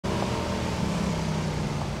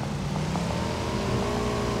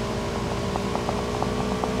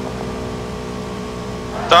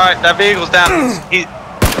alright, that vehicle's down.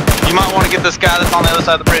 You might want to get this guy that's on the other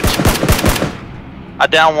side of the bridge. I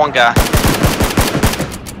downed one guy.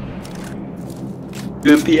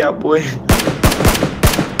 Goopy out, boy.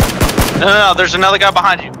 No, there's another guy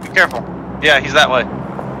behind you. Be careful. Yeah, he's that way.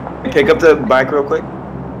 Pick up the bike real quick.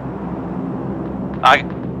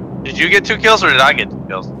 Did you get 2 kills or did I get 2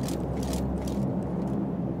 kills?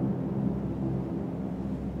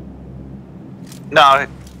 No,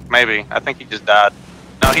 maybe. I think he just died.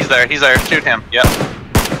 No, he's there. He's there. Shoot him. Yep.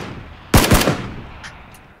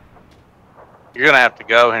 You're gonna have to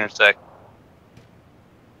go here in a sec.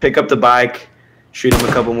 Pick up the bike, shoot him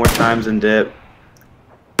a couple more times, and dip.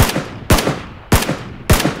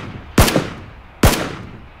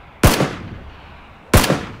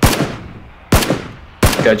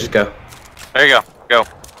 Go, just go. There you go. Go.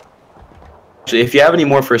 Actually, if you have any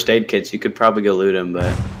more first aid kits, you could probably go loot them,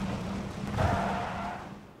 but...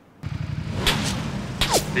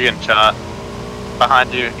 You're getting shot.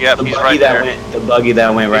 Behind you. Yep, he's right there. The buggy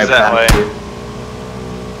that went right past you.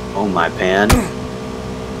 Oh my pan.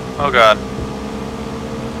 Oh god.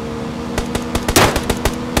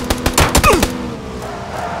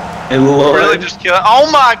 Hey, Lord. Really just kill.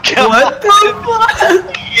 Oh my god! What the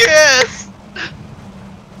fuck? Yes!